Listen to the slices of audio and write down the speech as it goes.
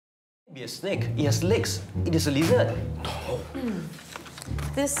Be a snake. It has legs. It is a lizard.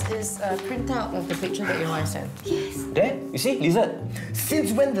 This is a printout of the picture that your wife sent. Yes. There, you see, lizard.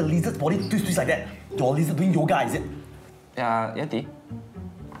 Since when the lizard's body twists like that? Your lizard doing yoga, is it? Yati,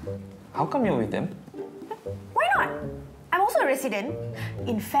 how come you're with them? Why not? I'm also a resident.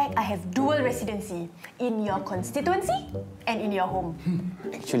 In fact, I have dual residency in your constituency and in your home.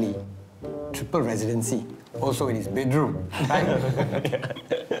 Actually, triple residency. Also in his bedroom. Right?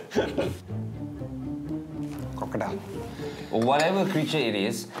 Crocodile. Whatever creature it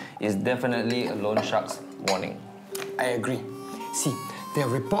is definitely a loan shark's warning. I agree. See, there are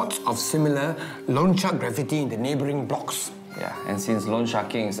reports of similar loan shark graffiti in the neighbouring blocks. Yeah, and since loan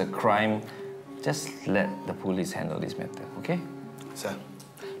sharking is a crime, just let the police handle this matter, okay? Sir,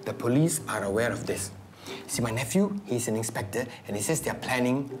 the police are aware of this. See, my nephew, he's an inspector, and he says they're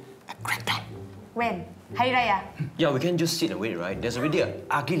planning a crackdown. When? Hari Raya? Yeah, we can't just sit and wait, right? There's already an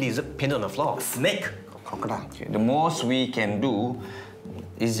ugly lizard pinned on the floor. Snake. Crocodile. Okay, the most we can do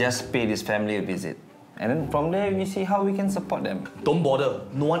is just pay this family a visit. And then from there, we see how we can support them. Don't bother.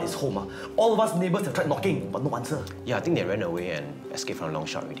 No one is home. All of us neighbours have tried knocking, but no answer. Yeah, I think they ran away and escaped from a long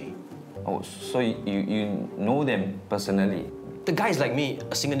shot already. Oh, so you know them personally? The guy is like me,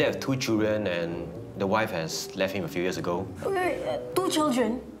 a single dad with 2 children, and the wife has left him a few years ago. Wait, 2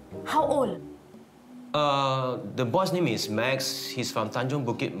 children? How old? The boy's name is Max. He's from Tanjung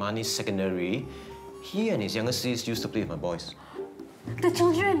Bukit Manis Secondary. He and his younger sis used to play with my boys. The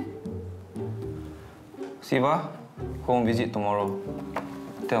children? Siva, home visit tomorrow.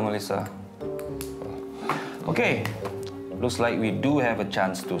 Tell Melissa. Okay, looks like we do have a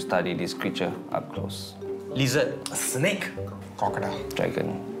chance to study this creature up close. Lizard. A snake. Crocodile.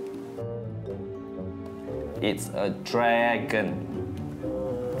 Dragon. It's a dragon.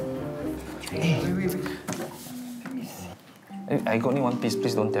 Hey, wait. I got only one piece.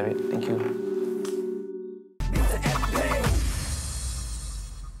 Please don't tear it. Thank you.